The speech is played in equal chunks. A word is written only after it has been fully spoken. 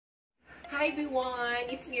Hi everyone!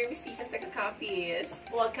 It's me, Mestizangtagacapiz.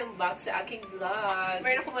 Welcome back sa aking vlog.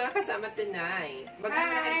 Meron ako mga kasama tonight.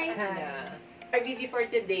 Hi! Our video for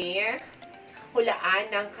today, hulaan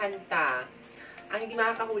ng kanta. Ang hindi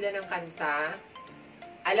makakahula ng kanta,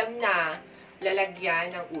 alam na,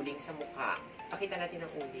 lalagyan ng uling sa mukha. Pakita natin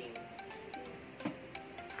ang uling.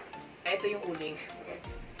 Ito yung uling.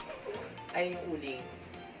 Ayun yung uling.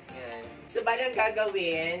 Yan. So, bali ang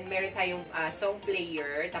gagawin, meron tayong song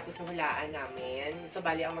player, tapos hulaan namin. So,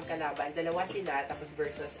 bali ang magkalaban, dalawa sila, tapos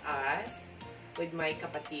versus us, with my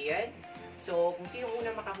kapatid. So, kung sino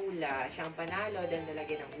unang makahula, siya ang panalo, then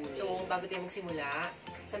lalagyan ng uling. So, bago tayo magsimula,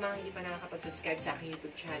 sa mga hindi pa nakakapag-subscribe sa aking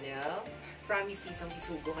YouTube channel, from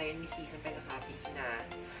Mestizangtagacapiz, ngayon Mestizangtagacapiz na.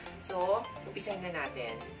 So, umpisahin na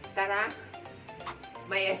natin. Tara,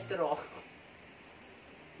 maestro!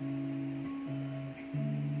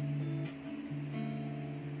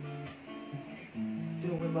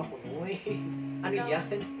 Tulungan ba ako, Noy? Ano yan?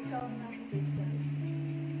 Ikaw na mag-isa.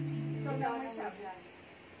 Ikaw na mag-isa.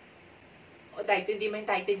 O, title, hindi man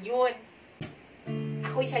title yun.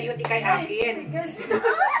 Ako'y sa'yo, di kay akin.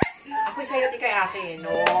 Ako'y sa'yo, di kay akin. No,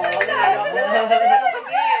 nanalo ako. Nanalo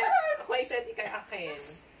kami. Ako'y sa'yo, di kay akin.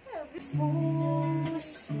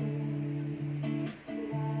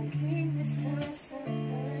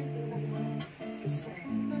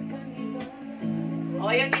 O,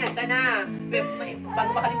 yan, kinanta na.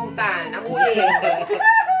 Bago makalimutan, ang uli.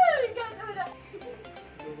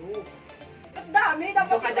 Ang dami, dapat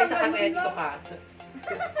Ito ka dahil sa kanya, dito ka.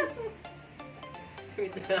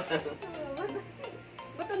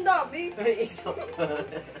 Ba't ang dami? Isok.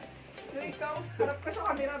 Yung ikaw, harap ka sa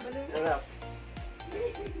camera, balo. Harap.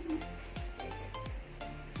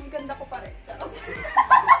 Ang ganda ko pa rin. Charot.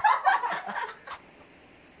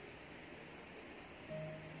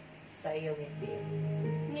 Sa iyo, ngiti.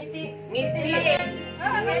 Ngiti. Ngiti! Ngiti!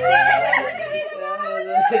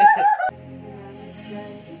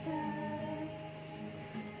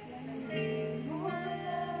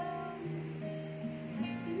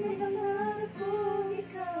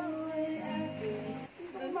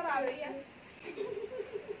 Marami yan.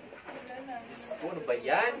 Ano ba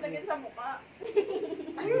yan? Lagyan sa mukha.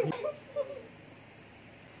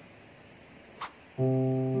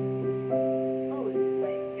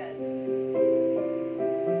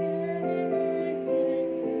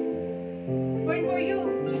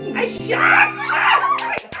 Ay, shut!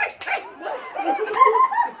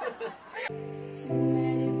 So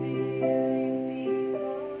many billion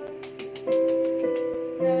people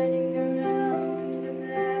running around the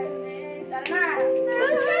planet. Tara na!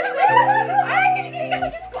 Ay, kinikilig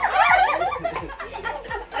ako, Diyos ko!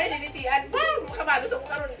 Ay, ninitian. Wow! Makabalo ito ko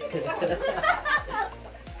karoon.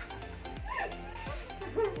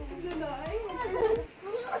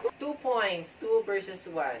 2 points. 2 versus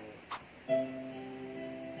 1.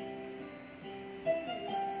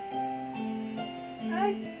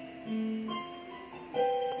 Ay!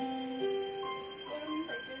 Walang yung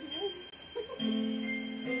title niya.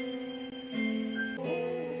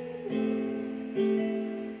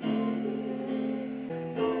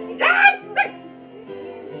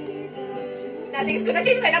 Natingis ko na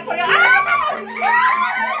choose my love for you.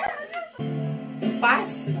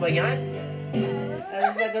 Pass! Ba yan?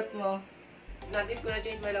 Anong sagot mo? Natingis ko na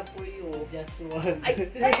change my love for you. Just one. Ay!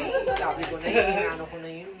 Sabi ko na yun. Ano ko na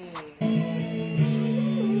yun eh.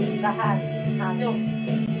 Sahal. Ano?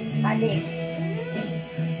 Balik.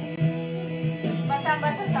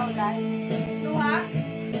 Basa-basa sa ulan. Luha?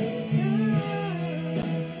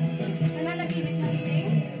 Nananaginip ng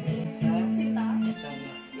ising? Ha? Sinta? Tama.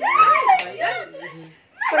 Ayan!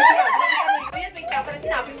 May kapal na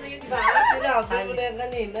sinabi mo na yun, di ba? Sinabi mo na yan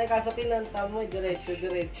kanina, kaso pinanta mo, diretso.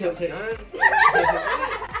 Ayan.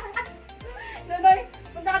 Nanay!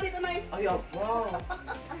 Punta ka dito, Nay! Ay, ako.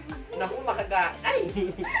 Naku, makaga. Ay!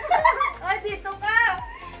 Ay, dito ka!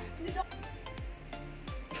 Dito.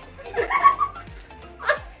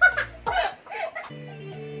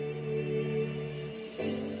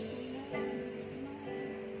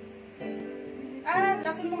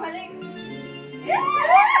 Lason mong halik. Yun,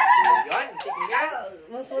 sige nga.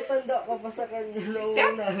 Mas matanda ka pa sa kanya na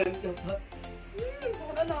unahan ka pa.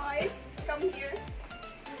 Ano ay? Come here.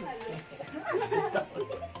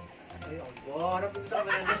 Ay, ako. Ano po sa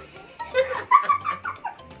kamera?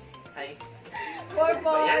 Ay. 4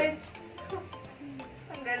 points.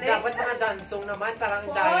 Ang galing. Dapat mga dansong naman, parang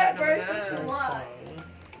daya 4 versus naman.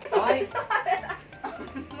 1. Ay!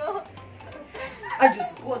 Ay,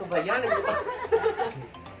 Diyos ko, ano ba yan?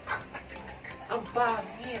 Ang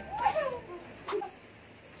pangit.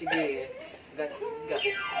 Sige.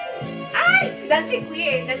 Ay! Dancing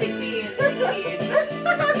queen! Dancing queen! Dancing queen!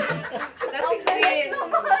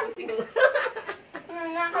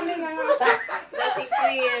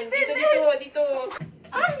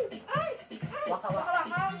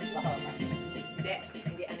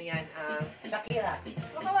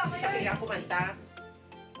 kumanta?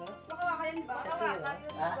 Baka kayan ba?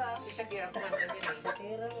 Shakira. Si Shakira kumanta din eh.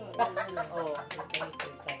 Shakira mo. Oo.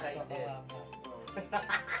 Title.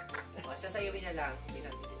 O, sasayawin na lang. Hindi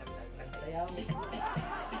natin dinamdam. Ayaw mo.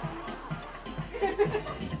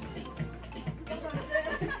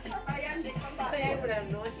 Ayan, di pang bata. Sayawin mo lang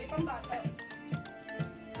nun. Di pang bata.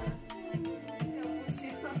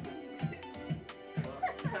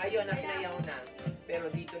 Ayun, nasayaw na. Pero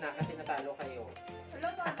dito na kasi natalo kayo. Wala,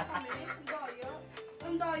 tama kami. Ang daya.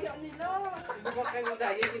 Ang daya nila. Hindi ba kayo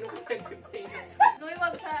dahil kinukupag-pay na? Noy,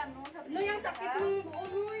 wag sa ano. No, yung sakit ng buo,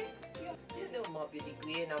 Noy. Yun yung mga beauty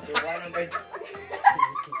queen. Number 1, number 2.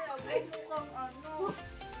 Ay, mukhang ano.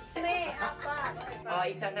 May, apat. O,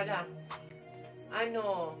 isa na lang.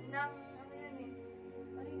 Ano? Nang, ano yan eh.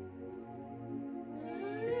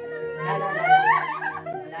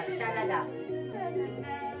 Siya na lang.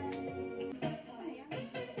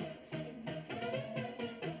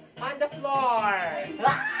 On the floor!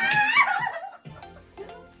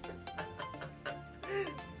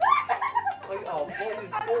 Ay, opo.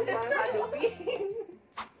 Diyos ko, mga Halloween.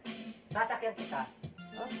 Sasakyan kita.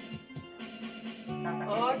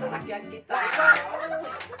 Oo, sasakyan kita.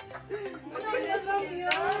 Ano lang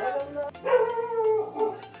yun?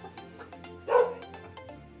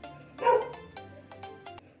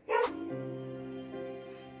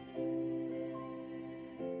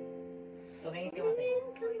 Tumingin ka mo sa'yo.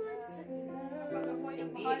 Pag ako yung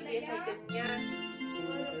Hindi, pangalan hindi niya. excited niya.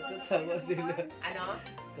 Tama sila. Ano?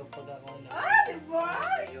 Kapag ako na. Ah, diba?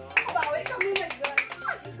 Ayun. Bawi kami nag-gun.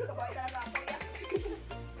 Bawi na lang ako yan.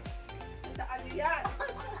 Sa ano yan?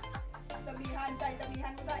 Tabihan, tay.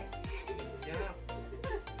 Tabihan mo, tay. Yeah.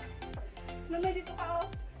 Nanay, dito ka, oh.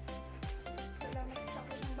 Salamat sa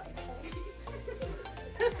ako ng bait ko.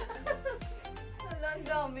 Ang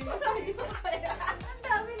dami na tayo sa kaya. Ang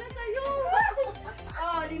dami na tayo.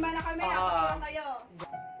 Oh, 5 na kami. Apat na kayo.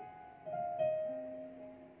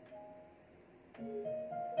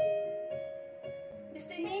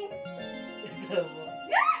 Destiny?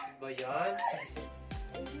 Ba yan?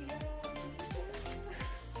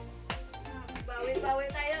 Bawi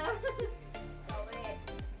tayo. Bawi.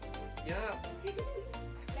 Yeah.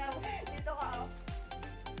 Dito ka, oh.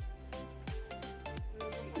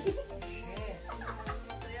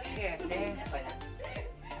 Shit. Pala.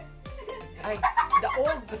 Ay,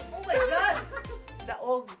 daog! Oh my God!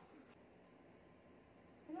 Daog!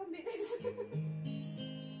 Anong bilis?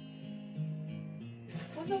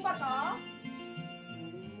 Pusong pa to?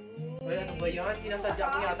 Wala ano ba yan? Sinasadya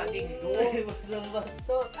mo yata dingdo. Ay, masang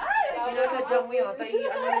bakto. Sinasadya mo yata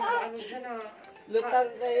ano dyan ah. Lutang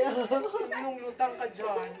kayo. Yung lutang ka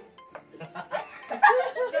dyan.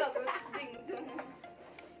 Gagawin ding dong.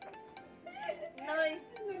 Noy.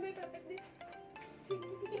 Noy, kapit din.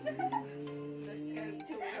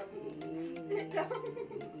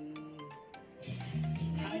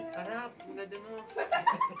 Ay, harap. Ang ganda mo.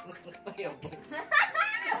 Payabot.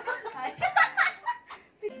 Nakapatay.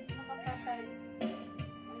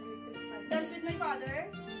 Dance with my father?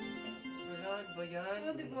 Wala, ano ba yan?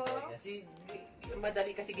 Ano, diba?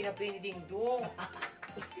 Madali kasi ginapin ni Dingdong.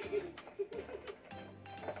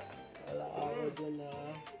 Wala ako dun na.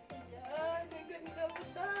 Yan, ang ganda mo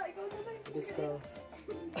ta. Ikaw na ba? Gusto.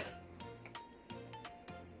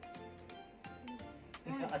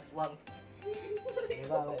 Aswang.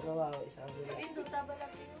 Babawi. Sabi na. Indo, taba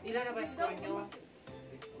lang yun. Ilan na ba score nyo?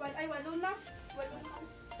 Ay, 8 na. 8 na.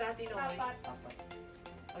 Sa atin, Noy?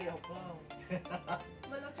 4. Ay, ako.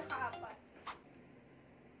 8 tsaka 4.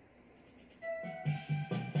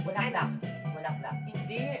 Bulaklak. Bulaklak.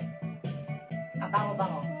 Hindi. Ang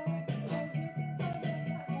bango-bango.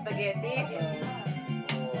 Spaghetti.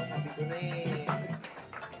 Oo, sabi ko na eh.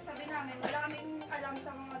 Sabi namin, wala kaming alam sa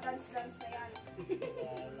mga dance-dance na yan.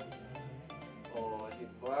 Oo,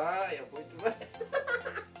 diba? Ayaw po ito ba?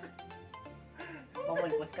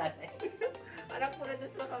 Pumulpos ka na. Harap mo na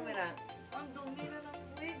dun sa camera. Ang dumi na ng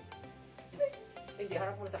wig. Hindi,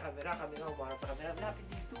 harap mo na sa camera. Kami nga umarap sa camera. Lapit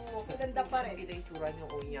dito. Maganda pa rin. Kita yung tsura niyo.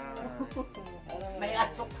 O yan. May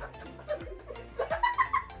atsok.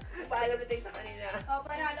 Paalam na tayo sa kanila. O,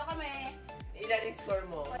 panalo kami. Ilan yung score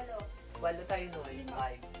mo? 8. 8 tayo, Noy.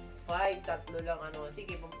 5. 5, tatlo lang ano.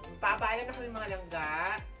 Sige, papaalam na kami mga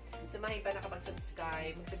langga. Sa mga iba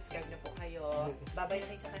nakapag-subscribe, mag-subscribe na po kayo. Bye-bye na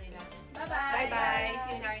kayo sa kanila. Bye-bye. Bye-bye!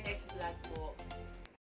 See you in our next vlog po.